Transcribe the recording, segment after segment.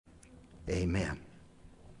Amen.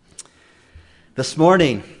 This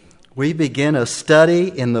morning, we begin a study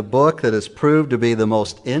in the book that has proved to be the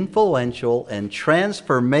most influential and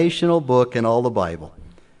transformational book in all the Bible.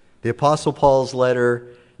 The Apostle Paul's letter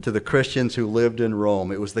to the Christians who lived in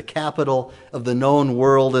Rome. It was the capital of the known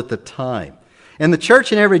world at the time. And the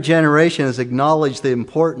church in every generation has acknowledged the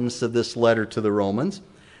importance of this letter to the Romans,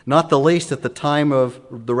 not the least at the time of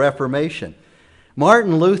the Reformation.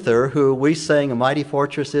 Martin Luther, who we sang "A Mighty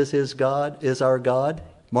Fortress is our God,"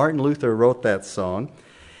 Martin Luther wrote that song.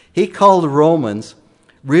 He called Romans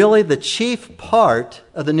really the chief part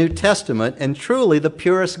of the New Testament and truly the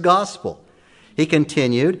purest gospel. He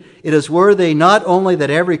continued, "It is worthy not only that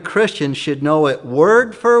every Christian should know it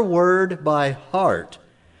word for word by heart,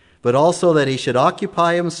 but also that he should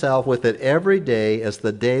occupy himself with it every day as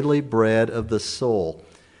the daily bread of the soul."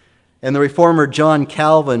 And the reformer John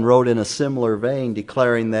Calvin wrote in a similar vein,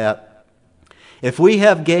 declaring that if we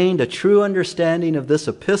have gained a true understanding of this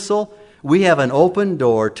epistle, we have an open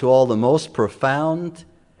door to all the most profound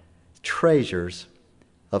treasures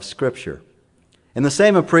of Scripture. And the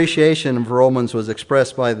same appreciation of Romans was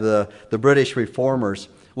expressed by the British reformers.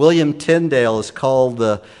 William Tyndale is called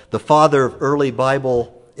the father of early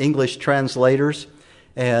Bible English translators.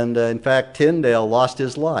 And in fact, Tyndale lost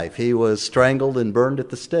his life. He was strangled and burned at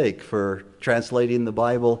the stake for translating the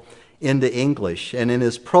Bible into English. And in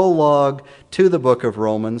his prologue to the book of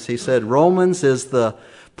Romans, he said, "Romans is the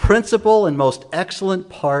principal and most excellent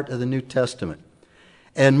part of the New Testament,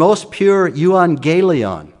 and most pure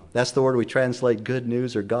euangelion." That's the word we translate good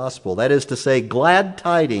news or gospel. That is to say, glad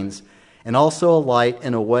tidings, and also a light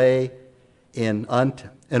and a way in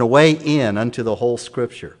unto the whole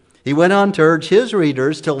Scripture. He went on to urge his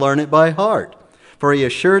readers to learn it by heart, for he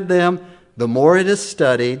assured them, the more it is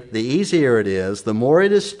studied, the easier it is, the more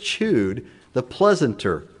it is chewed, the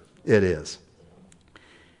pleasanter it is.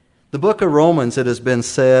 The book of Romans, it has been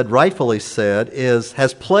said, rightfully said,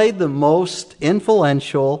 has played the most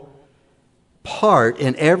influential part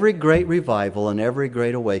in every great revival and every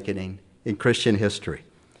great awakening in Christian history.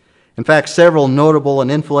 In fact, several notable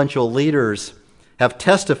and influential leaders have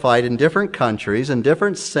testified in different countries and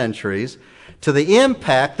different centuries to the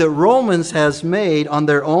impact that Romans has made on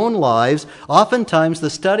their own lives. Oftentimes,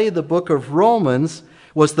 the study of the book of Romans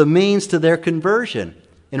was the means to their conversion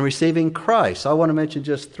in receiving Christ. I want to mention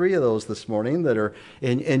just three of those this morning that are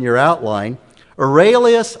in your outline.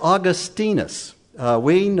 Aurelius Augustinus.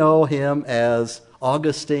 We know him as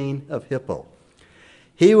Augustine of Hippo.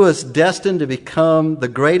 He was destined to become the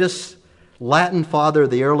greatest Latin father of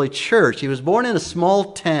the early church. He was born in a small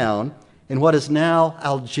town in what is now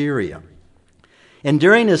Algeria. And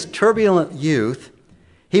during his turbulent youth,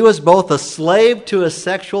 he was both a slave to his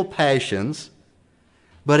sexual passions,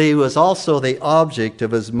 but he was also the object of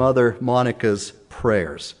his mother Monica's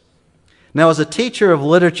prayers. Now, as a teacher of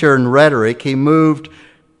literature and rhetoric,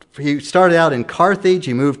 he started out in Carthage,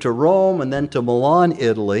 he moved to Rome, and then to Milan,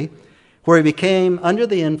 Italy, where he became under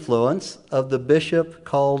the influence of the bishop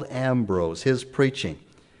called Ambrose, his preaching.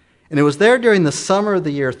 And it was there during the summer of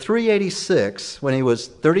the year 386, when he was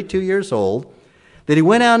 32 years old, that he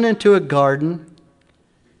went out into a garden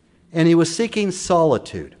and he was seeking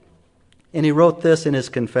solitude. And he wrote this in his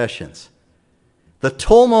Confessions. "The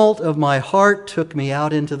tumult of my heart took me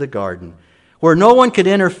out into the garden, where no one could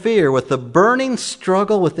interfere with the burning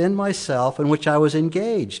struggle within myself in which I was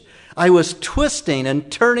engaged. I was twisting and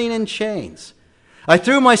turning in chains. I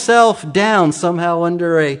threw myself down somehow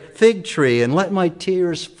under a fig tree and let my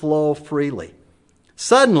tears flow freely.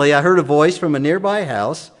 Suddenly I heard a voice from a nearby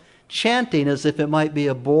house, chanting as if it might be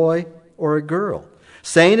a boy or a girl,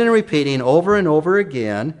 saying and repeating over and over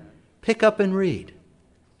again, 'Pick up and read.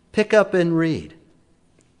 Pick up and read.'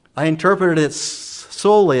 I interpreted it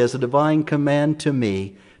solely as a divine command to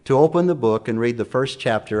me to open the book and read the first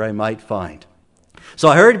chapter I might find. So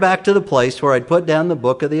I hurried back to the place where I'd put down the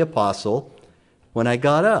book of the apostle. When I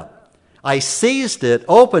got up, I seized it,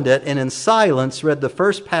 opened it, and in silence read the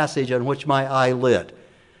first passage on which my eye lit.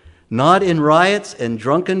 Not in riots and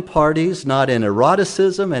drunken parties, not in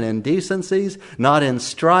eroticism and indecencies, not in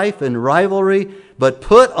strife and rivalry, but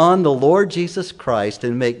put on the Lord Jesus Christ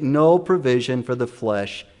and make no provision for the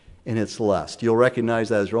flesh in its lust." You'll recognize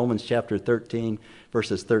that as Romans chapter 13,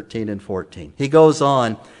 verses 13 and 14. He goes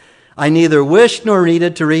on, "I neither wished nor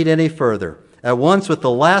needed to read any further. At once with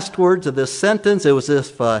the last words of this sentence, it was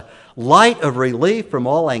as if a light of relief from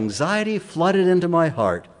all anxiety flooded into my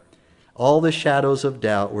heart. All the shadows of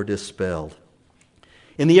doubt were dispelled."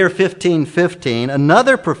 In the year 1515,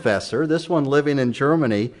 another professor, this one living in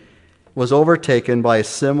Germany, was overtaken by a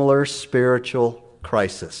similar spiritual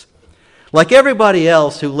crisis. Like everybody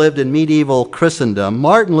else who lived in medieval Christendom,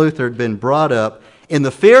 Martin Luther had been brought up in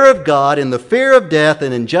the fear of God, in the fear of death,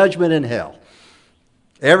 and in judgment in hell.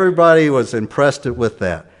 Everybody was impressed with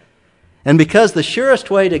that. And because the surest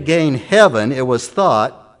way to gain heaven, it was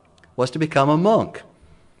thought, was to become a monk.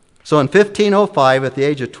 So in 1505, at the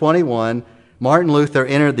age of 21, Martin Luther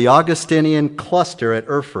entered the Augustinian cluster at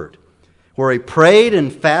Erfurt, where he prayed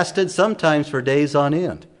and fasted, sometimes for days on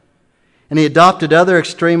end. And he adopted other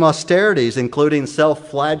extreme austerities, including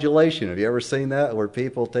self-flagellation. Have you ever seen that, where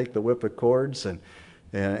people take the whip of cords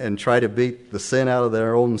and try to beat the sin out of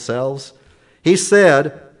their own selves? He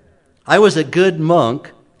said, "I was a good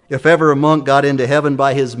monk. If ever a monk got into heaven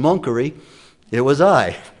by his monkery, it was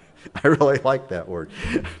I." I really like that word,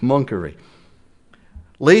 monkery.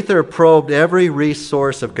 Luther probed every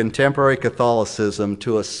resource of contemporary Catholicism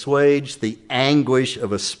to assuage the anguish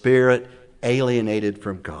of a spirit alienated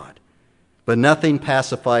from God. But nothing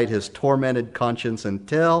pacified his tormented conscience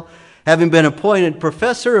until, having been appointed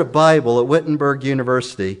professor of Bible at Wittenberg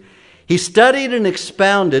University, he studied and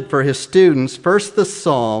expounded for his students first the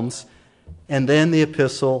Psalms and then the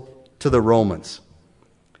epistle to the Romans.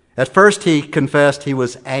 At first he confessed he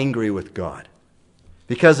was angry with God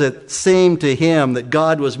because it seemed to him that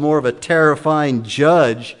God was more of a terrifying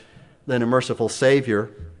judge than a merciful Savior.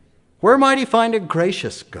 Where might he find a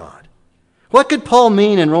gracious God? What could Paul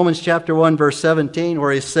mean in Romans chapter 1, verse 17,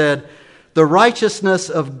 where he said, "The righteousness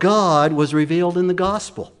of God was revealed in the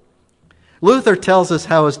gospel"? Luther tells us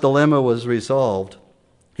how his dilemma was resolved.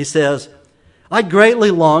 He says, "I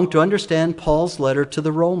greatly longed to understand Paul's letter to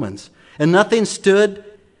the Romans, and nothing stood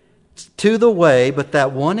to the way but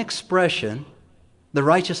that one expression, the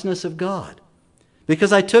righteousness of God,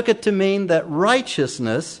 because I took it to mean that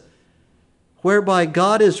righteousness, whereby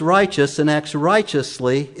God is righteous and acts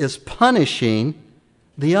righteously, is punishing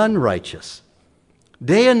the unrighteous.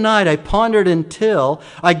 Day and night I pondered until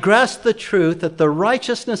I grasped the truth that the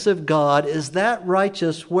righteousness of God is that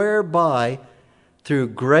righteous whereby, through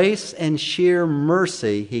grace and sheer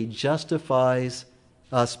mercy, He justifies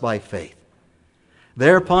us by faith.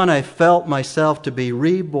 Thereupon I felt myself to be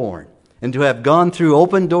reborn, and to have gone through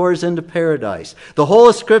open doors into paradise. The whole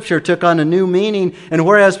of Scripture took on a new meaning, and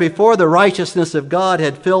whereas before the righteousness of God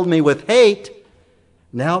had filled me with hate,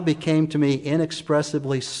 now it became to me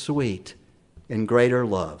inexpressibly sweet in greater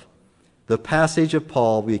love. The passage of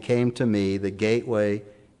Paul became to me the gateway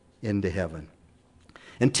into heaven."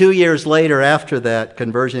 And 2 years later, after that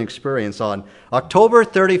conversion experience, on October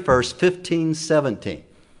 31st, 1517,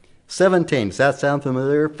 17, does that sound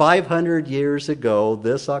familiar? 500 years ago,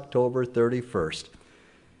 this October 31st,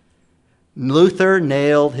 Luther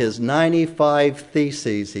nailed his 95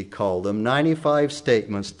 theses, he called them, 95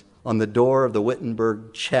 statements, on the door of the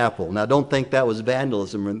Wittenberg Chapel. Now, don't think that was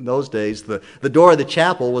vandalism. In those days, the door of the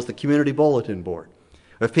chapel was the community bulletin board.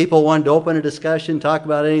 If people wanted to open a discussion, talk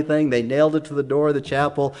about anything, they nailed it to the door of the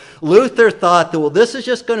chapel. Luther thought that, well, this is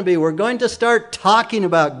just going to be, we're going to start talking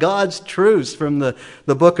about God's truths from the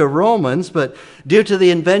book of Romans. But due to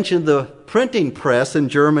the invention of the printing press in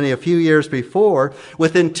Germany a few years before,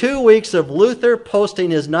 within 2 weeks of Luther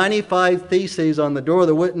posting his 95 theses on the door of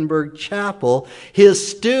the Wittenberg Chapel, his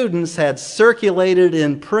students had circulated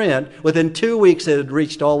in print. Within 2 weeks, it had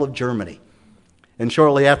reached all of Germany. And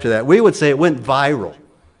shortly after that, we would say it went viral.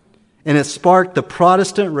 And it sparked the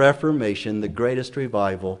Protestant Reformation, the greatest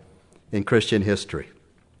revival in Christian history.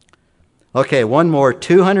 Okay, one more.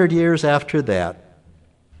 200 years after that,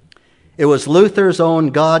 it was Luther's own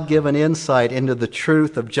God-given insight into the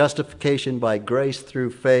truth of justification by grace through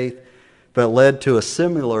faith that led to a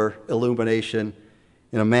similar illumination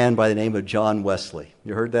in a man by the name of John Wesley.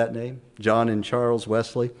 You heard that name? John and Charles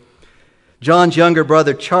Wesley. John's younger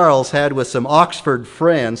brother Charles had, with some Oxford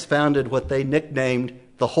friends, founded what they nicknamed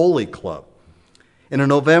the Holy Club. And in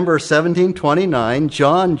November 1729,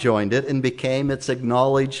 John joined it and became its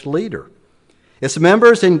acknowledged leader. Its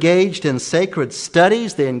members engaged in sacred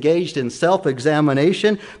studies, they engaged in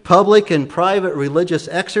self-examination, public and private religious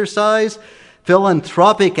exercise,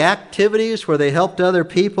 philanthropic activities where they helped other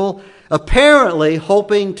people, apparently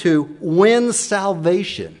hoping to win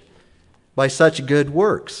salvation by such good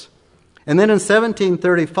works. And then in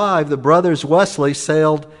 1735, the brothers Wesley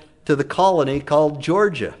sailed to the colony called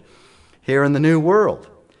Georgia, here in the New World.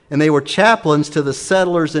 And they were chaplains to the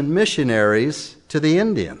settlers and missionaries to the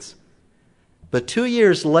Indians. But 2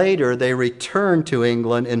 years later, they returned to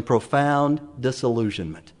England in profound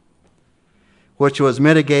disillusionment, which was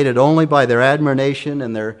mitigated only by their admiration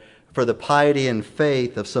and for the piety and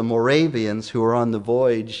faith of some Moravians who were on the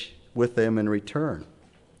voyage with them in return.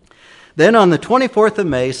 Then on the 24th of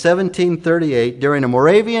May, 1738, during a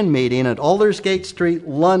Moravian meeting at Aldersgate Street,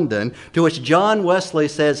 London, to which John Wesley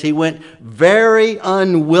says he went very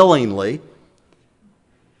unwillingly,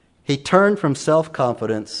 he turned from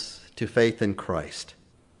self-confidence to faith in Christ.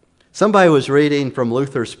 Somebody was reading from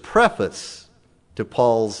Luther's preface to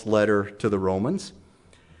Paul's letter to the Romans,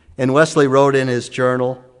 and Wesley wrote in his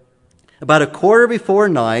journal, about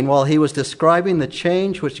 9:15, while he was describing the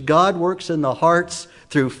change which God works in the hearts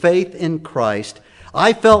through faith in Christ,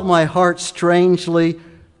 I felt my heart strangely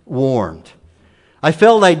warmed. I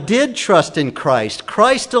felt I did trust in Christ,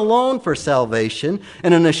 Christ alone for salvation,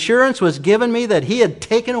 and an assurance was given me that he had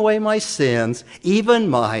taken away my sins, even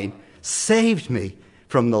mine, saved me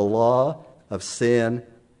from the law of sin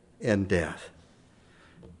and death.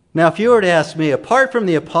 Now, if you were to ask me, apart from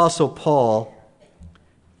the Apostle Paul,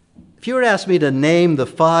 if you were to ask me to name the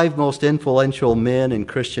 5 most influential men in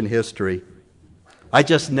Christian history, I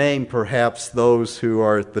just name perhaps those who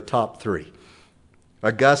are the top 3.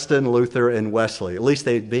 Augustine, Luther, and Wesley. At least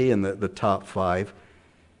they'd be in the top 5.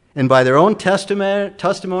 And by their own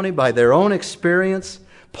testimony, by their own experience,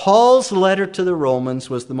 Paul's letter to the Romans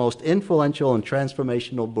was the most influential and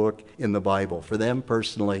transformational book in the Bible, for them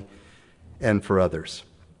personally and for others.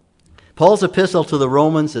 Paul's epistle to the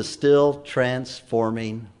Romans is still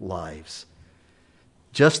transforming lives.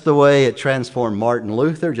 Just the way it transformed Martin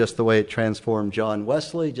Luther, just the way it transformed John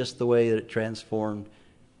Wesley, just the way it transformed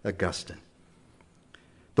Augustine.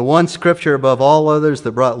 The one scripture above all others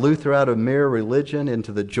that brought Luther out of mere religion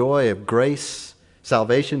into the joy of grace,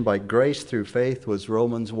 salvation by grace through faith, was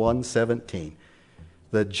Romans 1:17.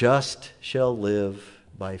 The just shall live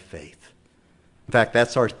by faith. In fact,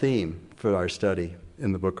 that's our theme for our study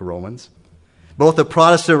in the book of Romans. Both the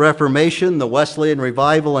Protestant Reformation, the Wesleyan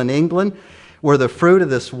revival in England, were the fruit of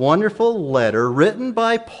this wonderful letter written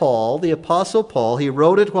by Paul, the Apostle Paul. He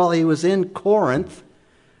wrote it while he was in Corinth,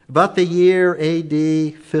 about the year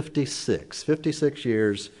A.D. 56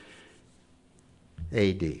 years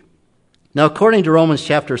A.D. Now, according to Romans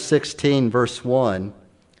chapter 16, verse 1,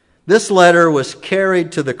 this letter was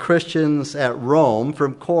carried to the Christians at Rome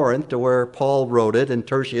from Corinth, to where Paul wrote it, and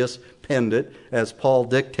Tertius penned it as Paul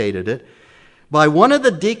dictated it, by one of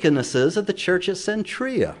the deaconesses of the church at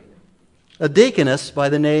Centuria. A deaconess by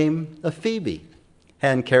the name of Phoebe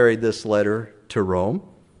hand carried this letter to Rome.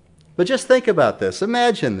 But just think about this.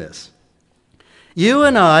 Imagine this. You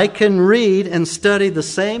and I can read and study the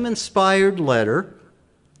same inspired letter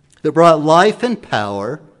that brought life and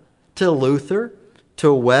power to Luther,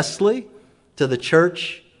 to Wesley, to the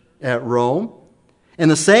church at Rome. And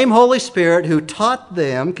the same Holy Spirit who taught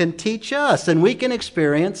them can teach us, and we can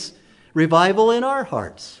experience revival in our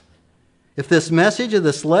hearts. If this message of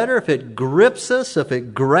this letter, if it grips us, if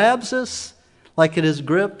it grabs us like it has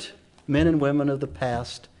gripped men and women of the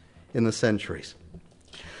past in the centuries.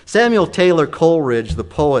 Samuel Taylor Coleridge, the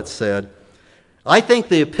poet, said, I think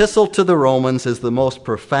the epistle to the Romans is the most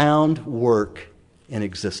profound work in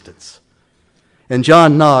existence. And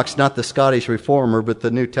John Knox, not the Scottish reformer, but the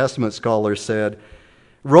New Testament scholar, said,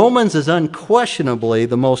 Romans is unquestionably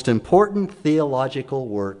the most important theological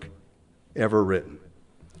work ever written.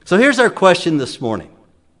 So here's our question this morning.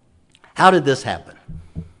 How did this happen?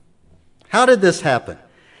 How did this happen?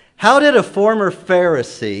 How did a former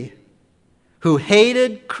Pharisee who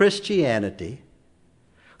hated Christianity,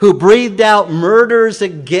 who breathed out murders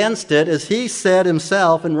against it, as he said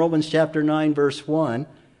himself in Romans chapter 9, verse 1,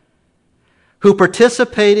 who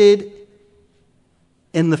participated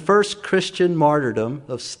in the first Christian martyrdom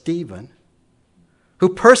of Stephen, who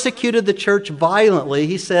persecuted the church violently,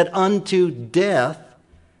 he said, unto death,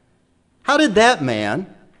 how did that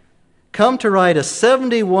man come to write a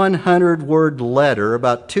 7,100-word letter,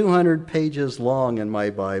 about 200 pages long in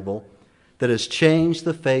my Bible, that has changed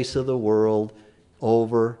the face of the world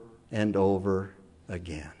over and over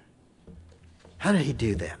again? How did he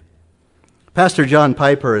do that? Pastor John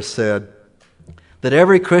Piper has said that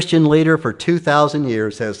every Christian leader for 2,000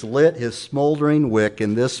 years has lit his smoldering wick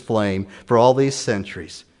in this flame for all these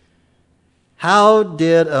centuries. How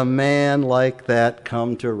did a man like that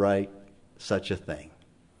come to write such a thing?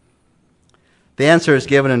 The answer is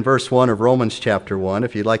given in verse 1 of Romans chapter 1,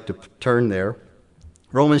 if you'd like to turn there.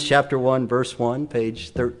 Romans chapter 1, verse 1,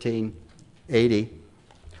 page 1380.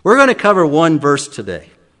 We're going to cover one verse today,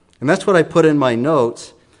 and that's what I put in my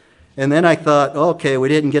notes. And then I thought, okay, we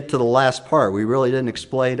didn't get to the last part. We really didn't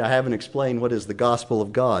explain, I haven't explained what is the gospel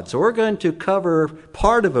of God. So we're going to cover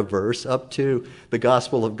part of a verse up to the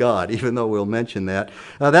gospel of God, even though we'll mention that.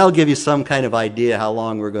 That'll give you some kind of idea how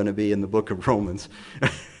long we're going to be in the book of Romans.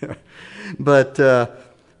 But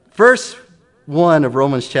first, 1 of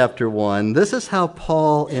Romans chapter 1, this is how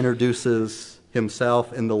Paul introduces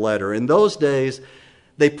himself in the letter. In those days,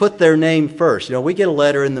 they put their name first. You know, we get a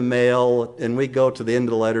letter in the mail, and we go to the end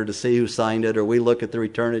of the letter to see who signed it, or we look at the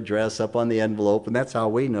return address up on the envelope, and that's how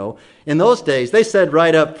we know. In those days, they said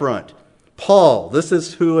right up front, Paul, this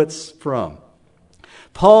is who it's from.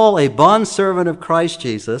 Paul, a bondservant of Christ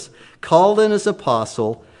Jesus, called in as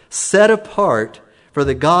apostle, set apart for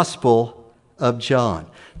the gospel of John.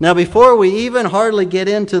 Now, before we even hardly get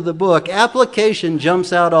into the book, application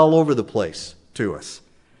jumps out all over the place to us.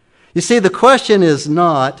 You see, the question is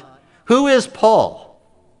not, who is Paul?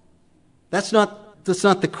 That's not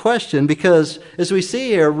the question, because as we see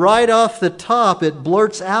here, right off the top, it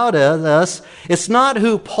blurts out at us, it's not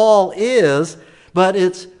who Paul is, but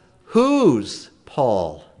it's whose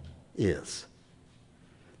Paul is.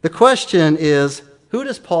 The question is, who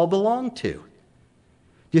does Paul belong to?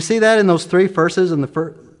 Do you see that in those three phrases in the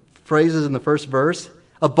first verse?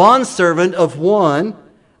 A bondservant of one,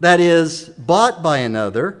 that is, bought by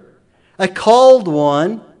another, a called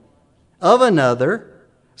one of another,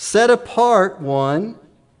 set apart one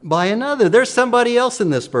by another. There's somebody else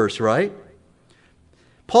in this verse, right?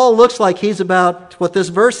 Paul looks like he's about what this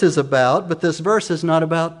verse is about, but this verse is not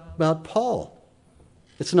about Paul.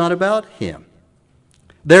 It's not about him.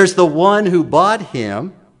 There's the one who bought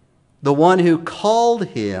him, the one who called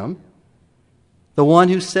him, the one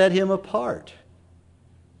who set him apart.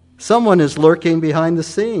 Someone is lurking behind the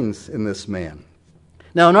scenes in this man.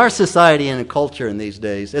 Now, in our society and culture in these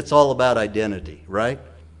days, it's all about identity, right?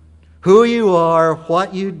 Who you are,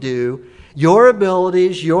 what you do, your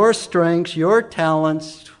abilities, your strengths, your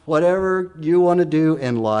talents, whatever you want to do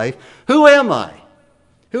in life. Who am I?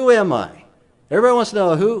 Who am I? Everybody wants to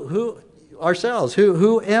know who ourselves.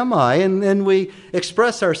 Who am I? And then we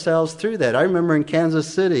express ourselves through that. I remember in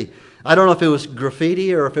Kansas City, I don't know if it was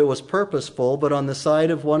graffiti or if it was purposeful, but on the side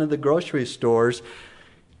of one of the grocery stores,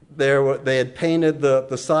 they had painted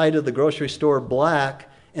the side of the grocery store black,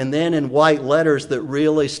 and then in white letters that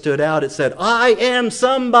really stood out, it said, I am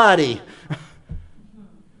somebody.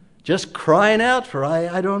 Just crying out for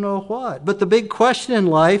I don't know what. But the big question in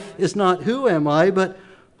life is not who am I, but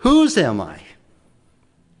whose am I?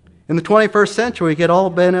 In the 21st century, we get all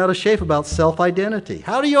bent out of shape about self-identity.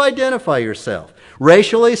 How do you identify yourself?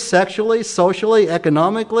 Racially, sexually, socially,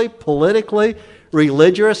 economically, politically,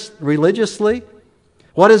 religiously?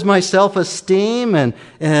 What is my self-esteem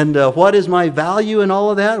and what is my value in all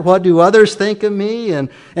of that? What do others think of me and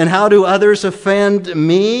how do others offend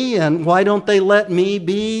me and why don't they let me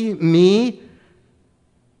be me?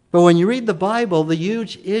 But when you read the Bible, the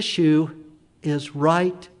huge issue is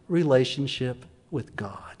right relationship with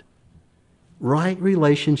God. Right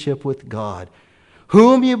relationship with God.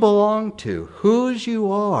 Whom you belong to, whose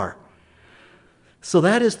you are. So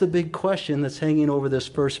that is the big question that's hanging over this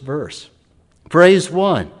first verse. Phrase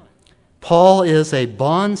 1, Paul is a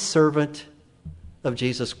bondservant of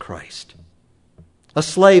Jesus Christ, a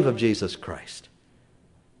slave of Jesus Christ.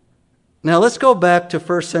 Now let's go back to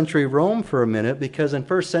first century Rome for a minute, because in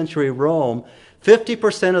first century Rome,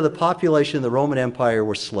 50% of the population of the Roman Empire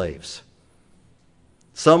were slaves.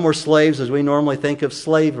 Some were slaves as we normally think of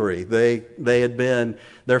slavery. They had been,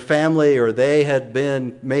 their family or they had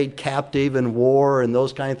been made captive in war and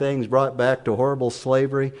those kind of things, brought back to horrible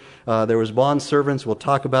slavery. There was bondservants. We'll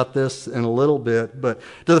talk about this in a little bit. But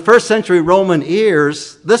to the first century Roman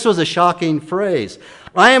ears, this was a shocking phrase.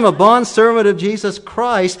 I am a bondservant of Jesus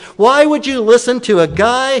Christ. Why would you listen to a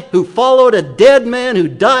guy who followed a dead man who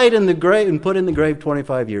died in the grave and put in the grave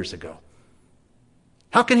 25 years ago?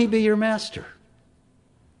 How can he be your master?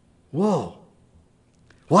 Whoa.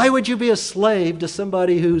 Why would you be a slave to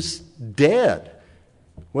somebody who's dead?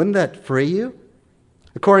 Wouldn't that free you?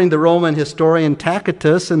 According to the Roman historian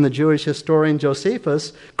Tacitus and the Jewish historian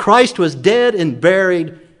Josephus, Christ was dead and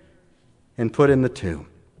buried and put in the tomb.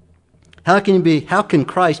 How can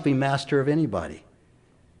Christ be master of anybody?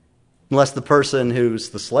 Unless the person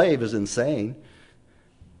who's the slave is insane.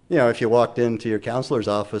 You know, if you walked into your counselor's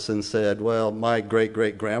office and said, well, my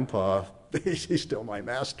great-great-grandpa, he's still my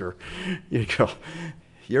master. You go,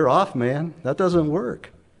 you're off, man. That doesn't work.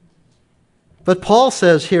 But Paul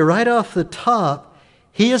says here right off the top,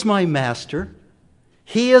 he is my master.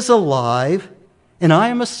 He is alive. And I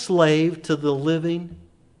am a slave to the living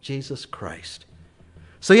Jesus Christ.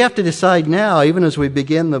 So you have to decide now, even as we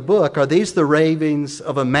begin the book, are these the ravings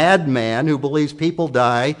of a madman who believes people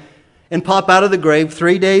die and pop out of the grave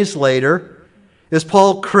 3 days later? Is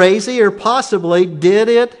Paul crazy, or possibly did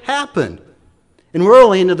it happen? And we're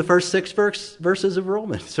only into the first 6 verses of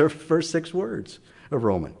Romans, or first 6 words of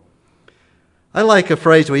Romans. I like a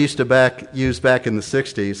phrase we used to use back in the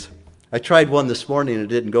 60s. I tried one this morning and it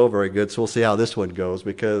didn't go very good, so we'll see how this one goes,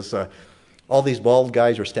 because all these bald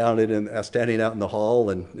guys were standing out in the hall,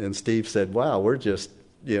 and Steve said, wow, we're just,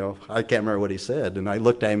 I can't remember what he said. And I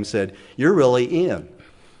looked at him and said, you're really in.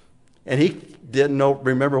 And he didn't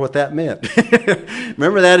remember what that meant.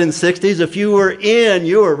 Remember that in the 60s? If you were in,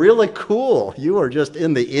 you were really cool. You were just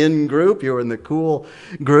in the in group. You were in the cool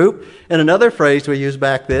group. And another phrase we used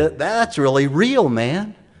back then, that's really real,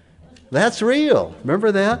 man. That's real.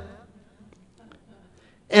 Remember that?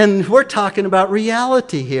 And we're talking about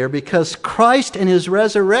reality here, because Christ and His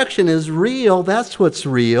resurrection is real. That's what's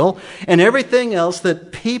real. And everything else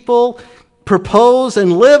that people propose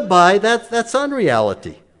and live by, that's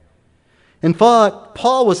unreality. In fact,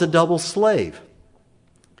 Paul was a double slave.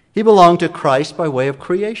 He belonged to Christ by way of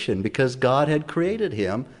creation, because God had created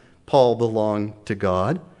him. Paul belonged to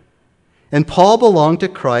God. And Paul belonged to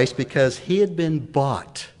Christ because he had been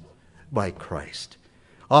bought by Christ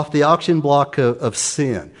off the auction block of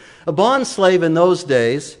sin. A bond slave in those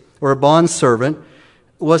days, or a bond servant,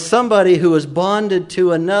 was somebody who was bonded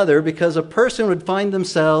to another because a person would find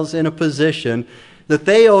themselves in a position that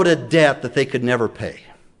they owed a debt that they could never pay.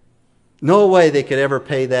 No way they could ever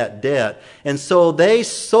pay that debt. And so they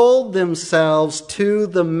sold themselves to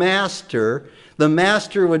the master. The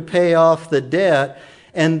master would pay off the debt,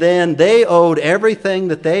 and then they owed everything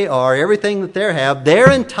that they are, everything that they have.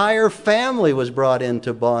 Their entire family was brought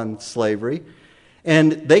into bond slavery,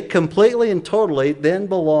 and they completely and totally then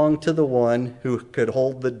belonged to the one who could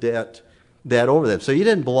hold the debt over them. So you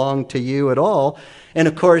didn't belong to you at all. And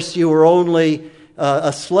of course, you were only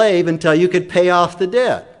a slave until you could pay off the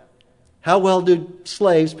debt. How well do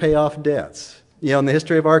slaves pay off debts? In the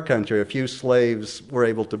history of our country, a few slaves were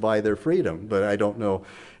able to buy their freedom, but I don't know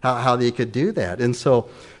how they could do that. And so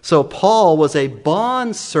Paul was a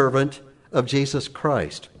bond servant of Jesus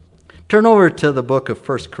Christ. Turn over to the book of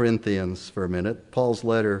 1 Corinthians for a minute. Paul's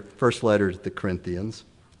first letter to the Corinthians.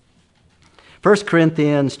 1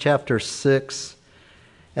 Corinthians chapter 6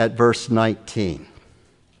 at verse 19.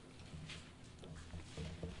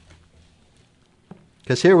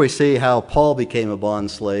 Because here we see how Paul became a bond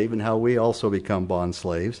slave and how we also become bond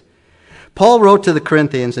slaves. Paul wrote to the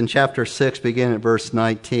Corinthians in chapter 6, beginning at verse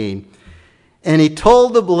 19, and he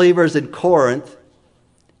told the believers in Corinth,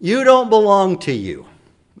 you don't belong to you.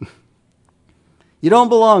 You don't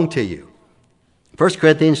belong to you. 1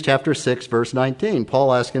 Corinthians chapter 6, verse 19,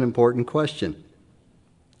 Paul asked an important question.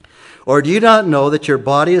 Or do you not know that your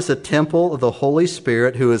body is a temple of the Holy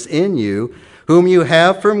Spirit who is in you, whom you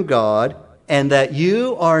have from God, and that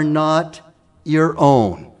you are not your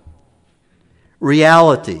own?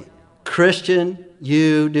 Reality. Christian,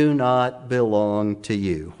 you do not belong to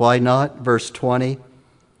you. Why not? Verse 20.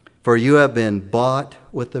 For you have been bought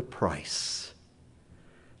with a price.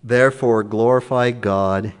 Therefore glorify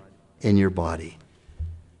God in your body.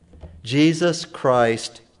 Jesus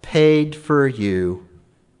Christ paid for you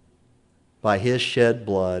by His shed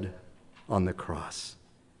blood on the cross.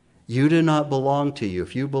 You do not belong to you.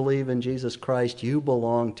 If you believe in Jesus Christ, you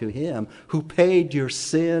belong to Him who paid your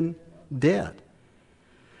sin debt.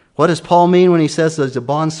 What does Paul mean when he says he's a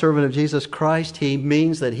bondservant of Jesus Christ? He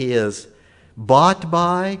means that he is bought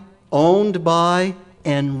by, owned by,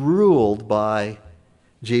 and ruled by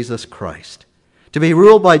Jesus Christ. To be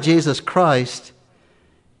ruled by Jesus Christ,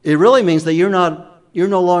 it really means that you're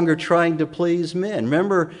no longer trying to please men.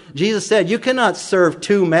 Remember, Jesus said, you cannot serve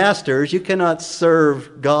two masters. You cannot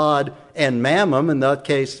serve God and mammon, in that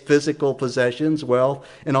case, physical possessions, wealth,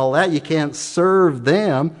 and all that. You can't serve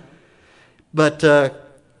them. But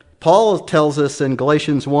Paul tells us in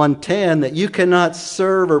Galatians 1:10 that you cannot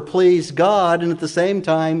serve or please God and at the same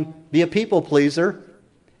time be a people pleaser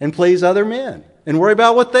and please other men and worry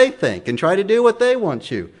about what they think and try to do what they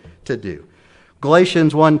want you to do.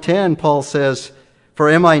 Galatians 1:10, Paul says,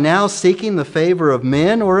 for am I now seeking the favor of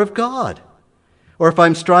men or of God? Or if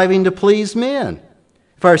I'm striving to please men?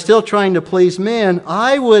 If I were still trying to please men,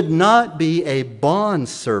 I would not be a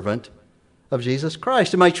bondservant of Jesus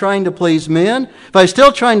Christ. Am I trying to please men? If I'm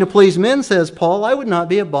still trying to please men, says Paul, I would not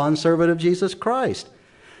be a bondservant of Jesus Christ.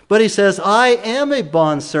 But he says, I am a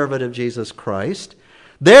bondservant of Jesus Christ.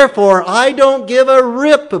 Therefore, I don't give a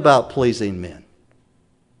rip about pleasing men.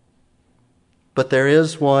 But there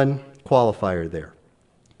is one qualifier there.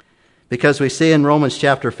 Because we see in Romans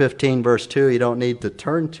chapter 15, verse 2, you don't need to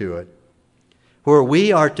turn to it, where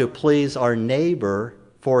we are to please our neighbor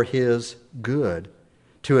for his good,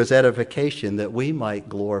 to his edification, that we might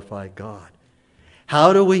glorify God.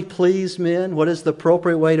 How do we please men? What is the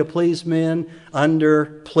appropriate way to please men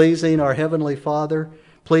under pleasing our Heavenly Father,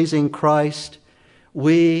 pleasing Christ?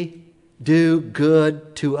 We do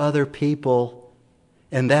good to other people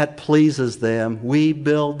and that pleases them. We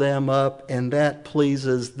build them up, and that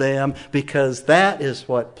pleases them, because that is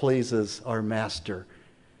what pleases our Master,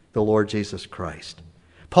 the Lord Jesus Christ.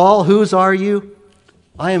 Paul, whose are you?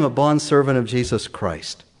 I am a bondservant of Jesus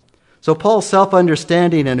Christ. So Paul's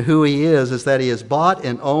self-understanding and who he is that he is bought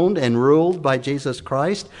and owned and ruled by Jesus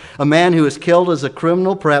Christ, a man who was killed as a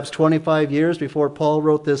criminal perhaps 25 years before Paul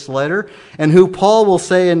wrote this letter, and who Paul will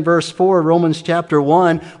say in verse 4, Romans chapter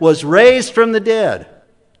 1, was raised from the dead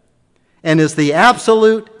and is the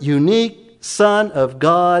absolute, unique Son of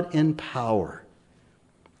God in power.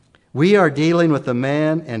 We are dealing with a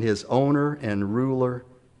man and his owner and ruler,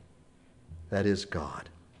 that is God.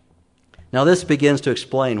 Now this begins to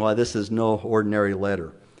explain why this is no ordinary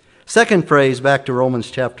letter. Second phrase, back to Romans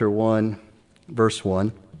chapter 1, verse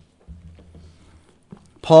 1.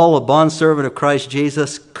 Paul, a bondservant of Christ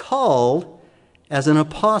Jesus, called as an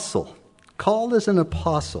apostle. Called as an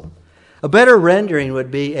apostle. A better rendering would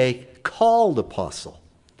be a called apostle.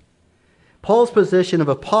 Paul's position of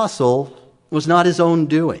apostle was not his own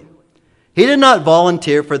doing. He did not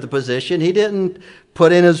volunteer for the position. He didn't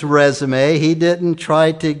put in his resume. He didn't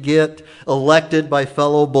try to get elected by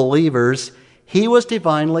fellow believers. He was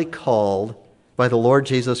divinely called by the Lord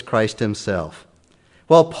Jesus Christ himself.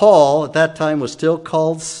 While Paul at that time was still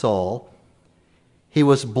called Saul, he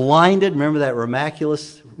was blinded. Remember that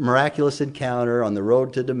miraculous encounter on the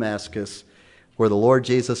road to Damascus where the Lord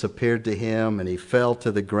Jesus appeared to him and he fell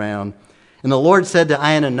to the ground. And the Lord said to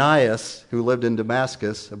Ananias, who lived in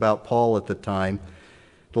Damascus, about Paul at the time,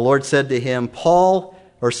 the Lord said to him,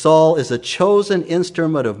 Saul is a chosen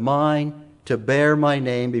instrument of mine to bear my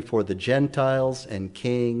name before the Gentiles and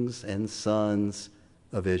kings and sons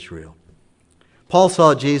of Israel. Paul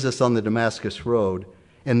saw Jesus on the Damascus road,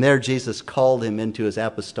 and there Jesus called him into his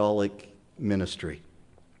apostolic ministry.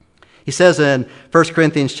 He says in 1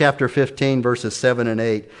 Corinthians chapter 15, verses 7 and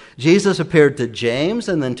 8, Jesus appeared to James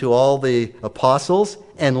and then to all the apostles,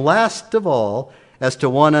 and last of all, as to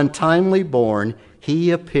one untimely born, he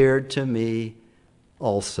appeared to me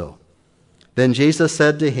also. Then Jesus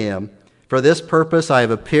said to him, For this purpose I have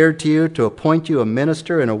appeared to you, to appoint you a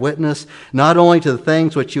minister and a witness, not only to the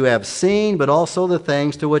things which you have seen, but also the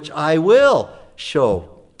things to which I will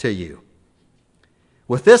show to you.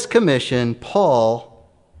 With this commission, Paul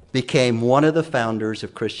became one of the founders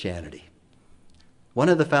of Christianity. One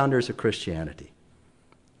of the founders of Christianity.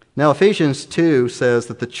 Now, Ephesians 2 says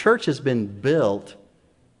that the church has been built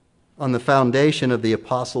on the foundation of the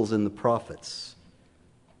apostles and the prophets.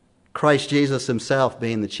 Christ Jesus himself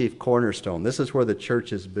being the chief cornerstone. This is where the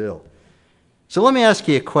church is built. So let me ask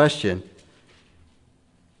you a question.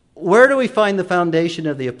 Where do we find the foundation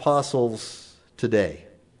of the apostles today?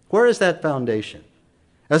 Where is that foundation?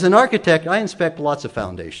 As an architect, I inspect lots of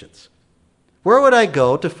foundations. Where would I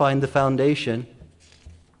go to find the foundation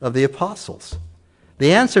of the apostles?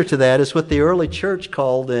 The answer to that is what the early church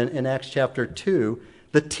called in Acts chapter 2,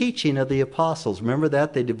 the teaching of the apostles. Remember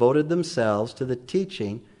that? They devoted themselves to the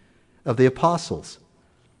teaching of the apostles.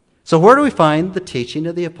 So where do we find the teaching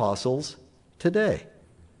of the apostles today?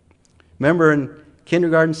 Remember in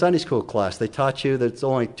kindergarten Sunday school class, they taught you that it's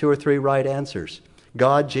only 2 or 3 right answers.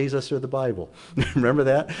 God, Jesus, or the Bible. Remember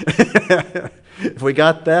that? If we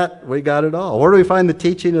got that, we got it all. Where do we find the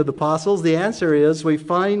teaching of the apostles? The answer is we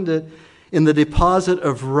find it in the deposit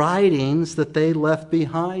of writings that they left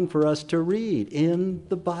behind for us to read in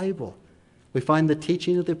the Bible. We find the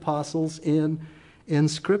teaching of the apostles in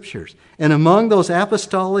Scriptures. And among those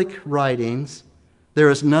apostolic writings, there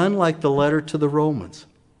is none like the letter to the Romans.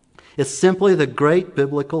 It's simply the great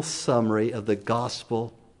biblical summary of the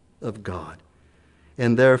gospel of God.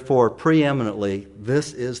 And therefore, preeminently,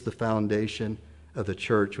 this is the foundation of the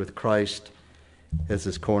church with Christ as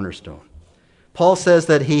his cornerstone. Paul says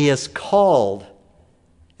that he is called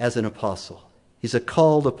as an apostle. He's a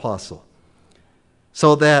called apostle.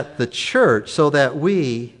 So that the church, so that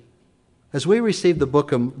we, as we receive the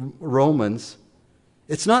book of Romans,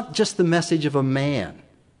 it's not just the message of a man.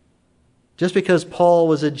 Just because Paul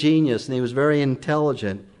was a genius and he was very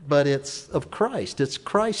intelligent, but it's of Christ. It's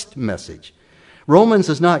Christ's message. Romans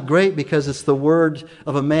is not great because it's the word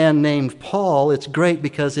of a man named Paul. It's great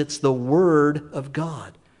because it's the word of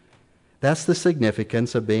God. That's the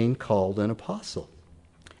significance of being called an apostle.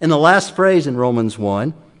 And the last phrase in Romans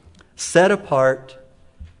 1, set apart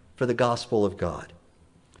for the gospel of God.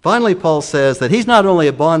 Finally, Paul says that he's not only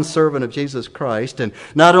a bondservant of Jesus Christ and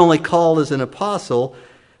not only called as an apostle,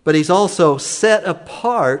 but he's also set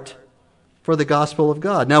apart for the gospel of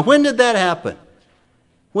God. Now, when did that happen?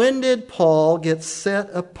 When did Paul get set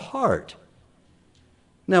apart?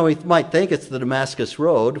 Now, we might think it's the Damascus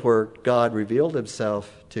Road where God revealed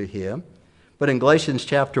himself to him. But in Galatians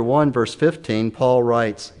chapter 1, verse 15, Paul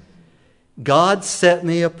writes, God set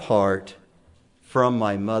me apart from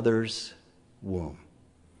my mother's womb.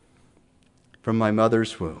 From my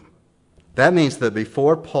mother's womb. That means that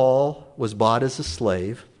before Paul was bought as a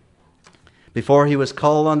slave, before he was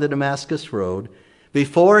called on the Damascus Road,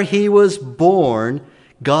 before he was born,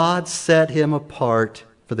 God set him apart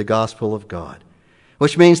for the gospel of God.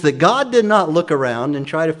 Which means that God did not look around and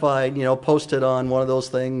try to find, post it on one of those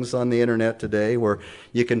things on the internet today where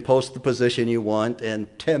you can post the position you want and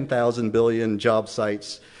 10,000 billion job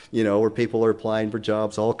sites, where people are applying for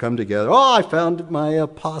jobs all come together. Oh, I found my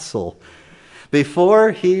apostle. Before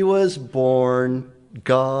he was born,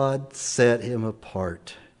 God set him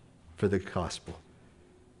apart for the gospel.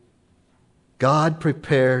 God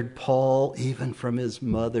prepared Paul even from his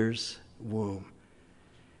mother's womb.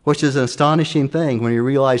 Which is an astonishing thing when you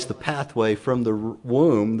realize the pathway from the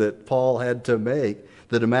womb that Paul had to make.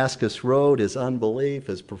 The Damascus Road, his unbelief,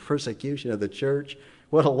 his persecution of the church.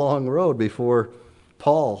 What a long road before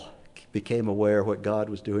Paul became aware of what God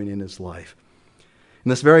was doing in his life. In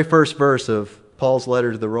this very first verse of Paul's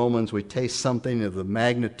letter to the Romans, we taste something of the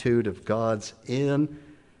magnitude of God's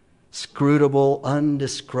inscrutable,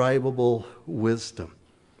 undescribable wisdom.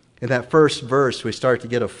 In that first verse, we start to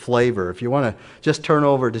get a flavor. If you want to just turn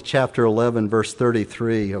over to chapter 11, verse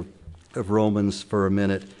 33 of Romans for a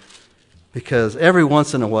minute. Because every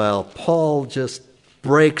once in a while, Paul just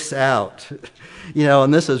breaks out.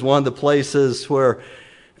 And this is one of the places where,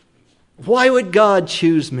 why would God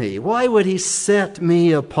choose me? Why would he set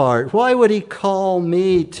me apart? Why would he call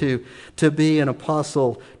me to be an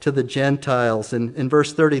apostle to the Gentiles? And in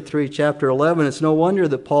verse 33, chapter 11, it's no wonder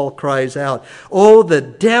that Paul cries out, oh, the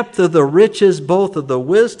depth of the riches, both of the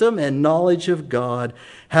wisdom and knowledge of God.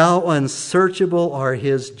 How unsearchable are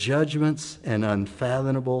his judgments and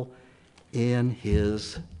unfathomable in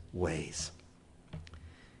his ways.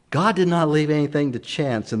 God did not leave anything to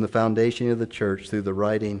chance in the foundation of the church through the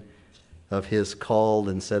writing of his called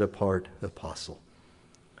and set apart apostle.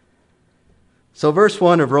 So verse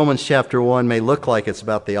 1 of Romans chapter 1 may look like it's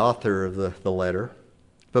about the author of the letter,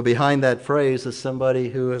 but behind that phrase is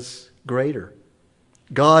somebody who is greater.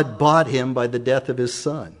 God bought him by the death of his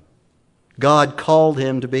son. God called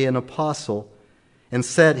him to be an apostle and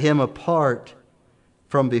set him apart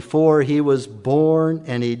from before he was born,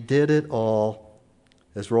 and he did it all,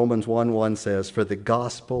 as Romans 1:1 says, for the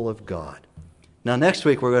gospel of God. Now, next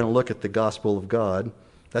week, we're going to look at the gospel of God.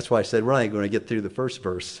 That's why I said we're not going to get through the first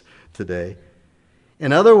verse today.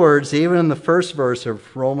 In other words, even in the first verse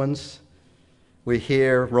of Romans, we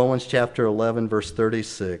hear Romans chapter 11, verse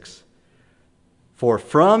 36. For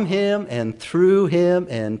from him and through him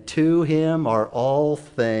and to him are all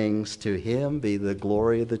things. To him be the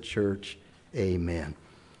glory of the church. Amen.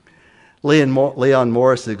 Leon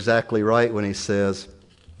Morris is exactly right when he says,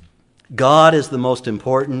 God is the most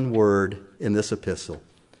important word in this epistle.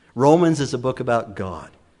 Romans is a book about God.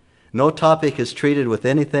 No topic is treated with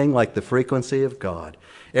anything like the frequency of God.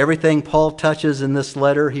 Everything Paul touches in this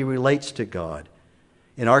letter, he relates to God.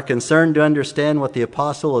 In our concern to understand what the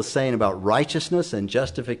apostle is saying about righteousness and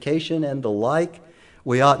justification and the like,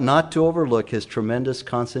 we ought not to overlook his tremendous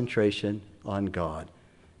concentration on God.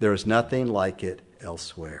 There is nothing like it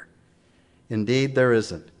elsewhere. Indeed, there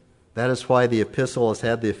isn't. That is why the epistle has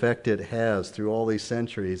had the effect it has through all these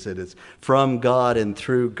centuries. It is from God and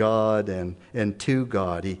through God and to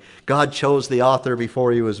God. God chose the author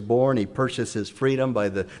before he was born. He purchased his freedom by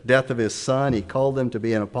the death of his son. He called him to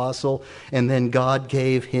be an apostle. And then God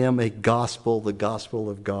gave him a gospel, the gospel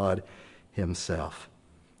of God himself.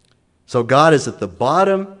 So God is at the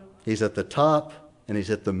bottom, he's at the top, and he's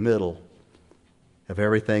at the middle of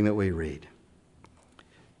everything that we read.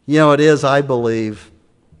 It is, I believe,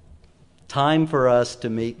 time for us to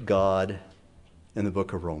meet God in the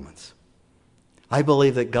book of Romans. I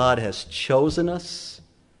believe that God has chosen us.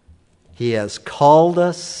 He has called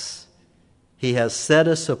us. He has set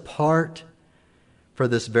us apart for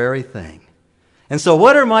this very thing. And so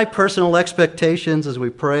what are my personal expectations as we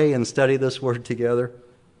pray and study this word together?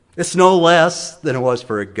 It's no less than it was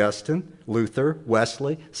for Augustine, Luther,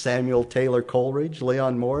 Wesley, Samuel Taylor Coleridge,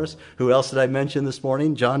 Leon Morris. Who else did I mention this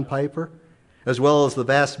morning? John Piper. As well as the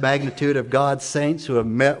vast magnitude of God's saints who have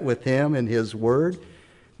met with him in his word,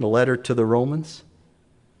 the letter to the Romans.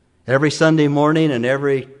 Every Sunday morning and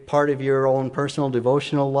every part of your own personal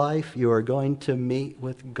devotional life, you are going to meet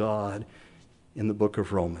with God in the book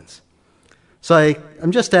of Romans. So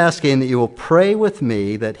I'm just asking that you will pray with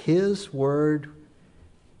me that his word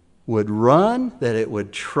would run, that it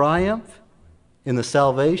would triumph in the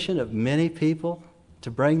salvation of many people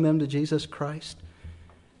to bring them to Jesus Christ.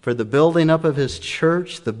 for the building up of His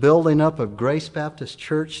church, the building up of Grace Baptist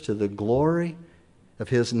Church to the glory of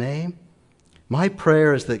His name. My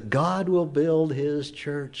prayer is that God will build His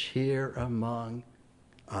church here among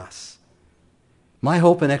us. My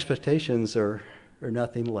hope and expectations are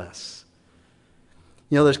nothing less.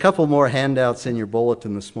 You know, there's a couple more handouts in your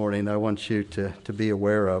bulletin this morning I want you to be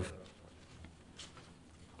aware of.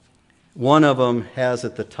 One of them has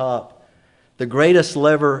at the top the greatest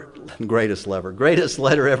letter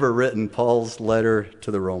ever written, Paul's letter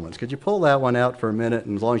to the Romans. Could you pull that one out for a minute?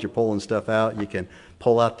 And as long as you're pulling stuff out, you can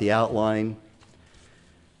pull out the outline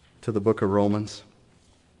to the book of Romans.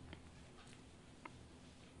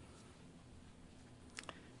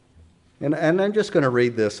 And I'm just going to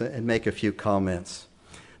read this and make a few comments.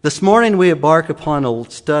 This morning we embark upon a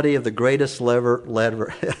study of the greatest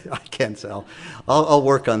letter I can't tell. I'll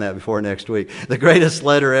work on that before next week. The greatest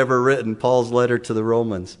letter ever written, Paul's letter to the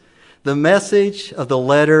Romans. The message of the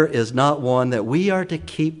letter is not one that we are to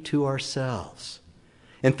keep to ourselves.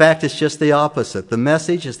 In fact, it's just the opposite. The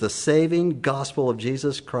message is the saving gospel of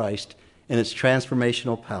Jesus Christ and its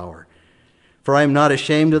transformational power. For I am not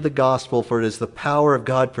ashamed of the gospel, for it is the power of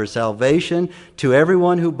God for salvation to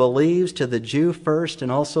everyone who believes, to the Jew first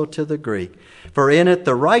and also to the Greek. For in it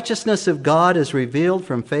the righteousness of God is revealed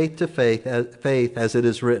from faith to faith, as it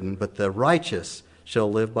is written, but the righteous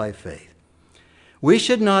shall live by faith. We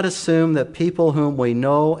should not assume that people whom we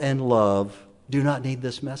know and love do not need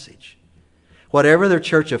this message. Whatever their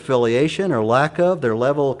church affiliation or lack of, their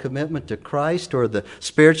level of commitment to Christ, or the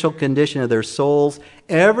spiritual condition of their souls,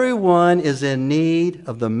 everyone is in need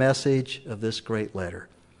of the message of this great letter.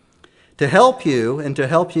 To help you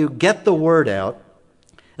get the word out,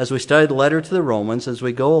 as we study the letter to the Romans, as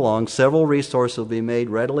we go along, several resources will be made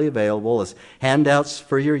readily available as handouts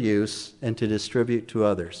for your use and to distribute to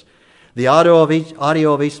others. The audio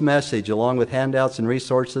of each message, along with handouts and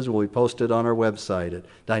resources, will be posted on our website at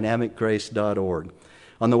dynamicgrace.org.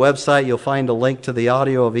 On the website, you'll find a link to the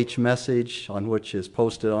audio of each message, on which is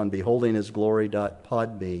posted on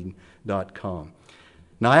beholdinghisglory.podbean.com.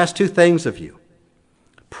 Now, I ask two things of you.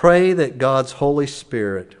 Pray that God's Holy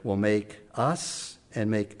Spirit will make us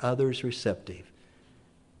and make others receptive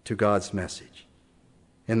to God's message.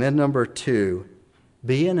 And then number two,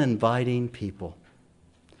 be an inviting people.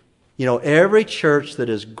 You know, every church that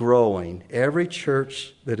is growing, every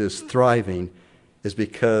church that is thriving is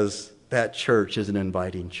because that church is an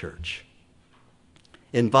inviting church.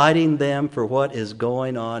 Inviting them for what is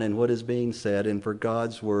going on and what is being said and for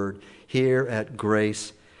God's Word here at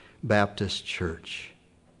Grace Baptist Church.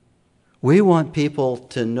 We want people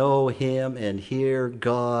to know Him and hear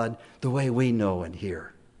God the way we know and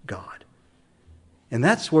hear God. And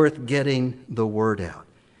that's worth getting the Word out.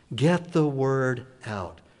 Get the Word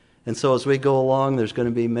out. And so as we go along, there's going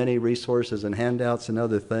to be many resources and handouts and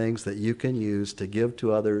other things that you can use to give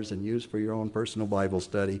to others and use for your own personal Bible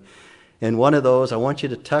study. And one of those, I want you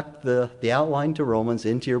to tuck the outline to Romans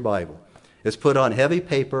into your Bible. It's put on heavy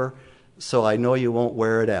paper, so I know you won't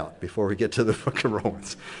wear it out before we get to the book of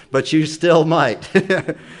Romans. But you still might.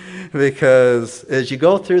 Because as you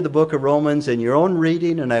go through the book of Romans in your own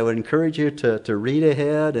reading, and I would encourage you to read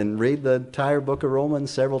ahead and read the entire book of Romans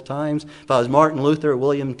several times. If I was Martin Luther,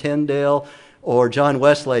 William Tyndale, or John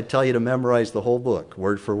Wesley, I'd tell you to memorize the whole book,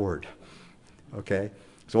 word for word. Okay?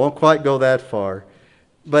 So I won't quite go that far.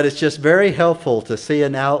 But it's just very helpful to see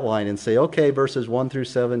an outline and say, okay, verses 1 through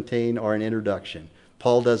 17 are an introduction.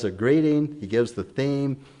 Paul does a greeting, he gives the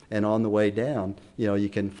theme, and on the way down, you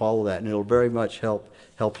can follow that. And it'll very much help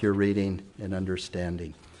your reading and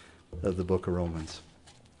understanding of the book of Romans.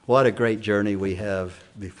 What a great journey we have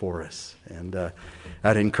before us. And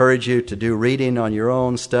I'd encourage you to do reading on your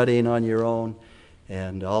own, studying on your own,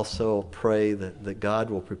 and also pray that God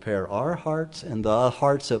will prepare our hearts and the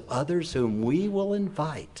hearts of others whom we will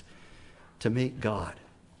invite to meet God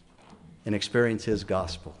and experience His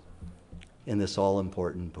gospel in this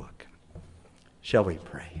all-important book. Shall we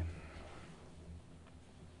pray?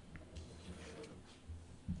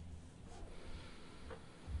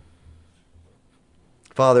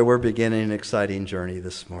 Father, we're beginning an exciting journey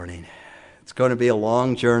this morning. It's going to be a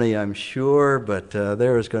long journey, I'm sure, but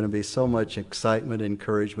there is going to be so much excitement,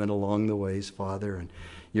 encouragement along the ways, Father. And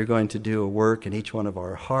you're going to do a work in each one of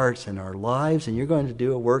our hearts and our lives, and you're going to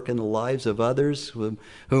do a work in the lives of others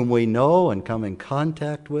whom we know and come in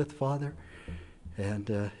contact with, Father.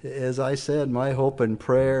 And as I said, my hope and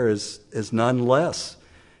prayer is none less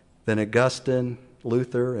than Augustine,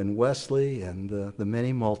 Luther, and Wesley, and the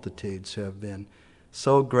many multitudes who have been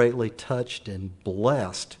so greatly touched and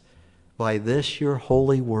blessed by this your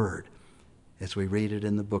holy word as we read it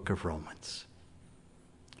in the book of Romans.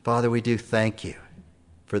 Father, we do thank you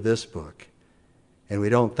for this book. And we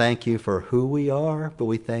don't thank you for who we are, but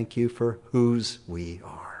we thank you for whose we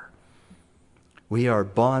are. We are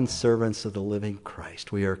bondservants of the living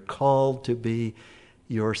Christ. We are called to be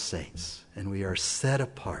your saints, and we are set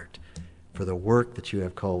apart for the work that you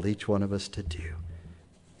have called each one of us to do.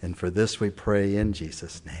 And for this we pray in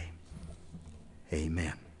Jesus' name.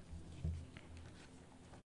 Amen.